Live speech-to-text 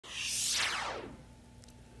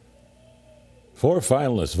4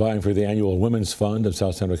 finalists vying for the annual Women's Fund of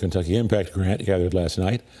South Central Kentucky Impact Grant gathered last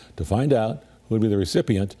night to find out who would be the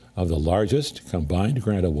recipient of the largest combined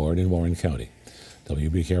grant award in Warren County.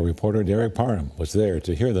 WBKR reporter Derek Parham was there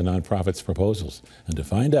to hear the nonprofit's proposals and to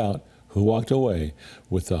find out who walked away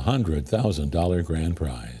with the $100,000 grand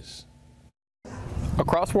prize.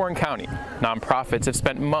 Across Warren County, nonprofits have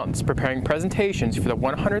spent months preparing presentations for the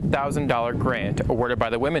 $100,000 grant awarded by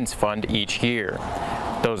the Women's Fund each year.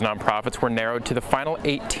 Those nonprofits were narrowed to the final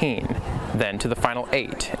 18, then to the final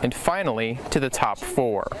 8, and finally to the top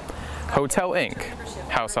 4. Hotel Inc.,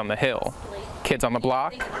 House on the Hill, Kids on the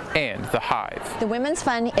Block, and the Hive. The Women's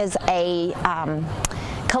Fund is a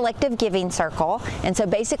collective giving circle, and so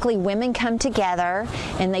basically women come together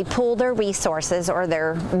and they pool their resources or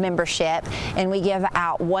their membership, and we give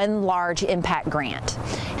out one large impact grant.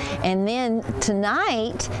 And then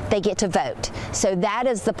tonight they get to vote. So that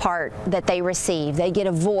is the part that they receive. They get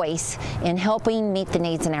a voice in helping meet the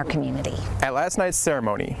needs in our community. At last night's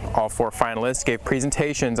ceremony, all 4 finalists gave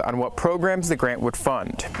presentations on what programs the grant would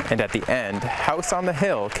fund. And at the end, House on the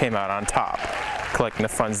Hill came out on top, collecting the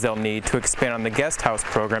funds they'll need to expand on the guest house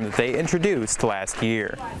program that they introduced last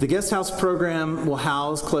year. The guest house program will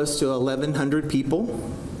house close to 1,100 people.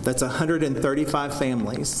 That's 135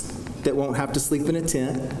 families that won't have to sleep in a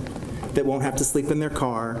tent, that won't have to sleep in their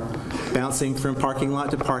car, bouncing from parking lot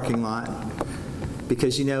to parking lot.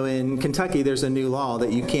 Because you know, in Kentucky there's a new law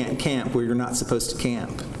that you can't camp where you're not supposed to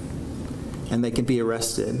camp, and they can be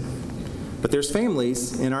arrested. But there's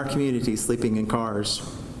families in our community sleeping in cars.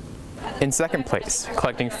 In second place,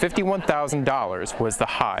 collecting $51,000 was the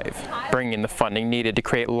Hive, bringing in the funding needed to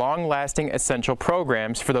create long-lasting essential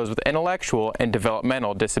programs for those with intellectual and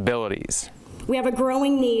developmental disabilities. We have a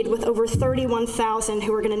growing need with over 31,000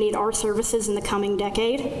 who are going to need our services in the coming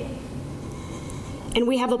decade. And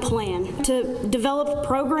we have a plan to develop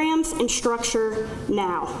programs and structure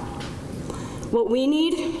now. What we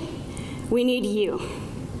need you.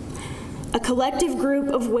 A collective group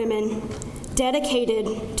of women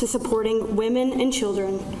dedicated to supporting women and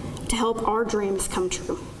children to help our dreams come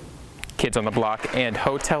true. Kids on the Block and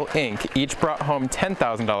Hotel Inc. each brought home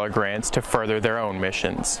 $10,000 grants to further their own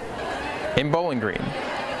missions. In Bowling Green,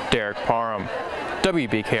 Derek Parham,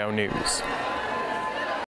 WBKO News.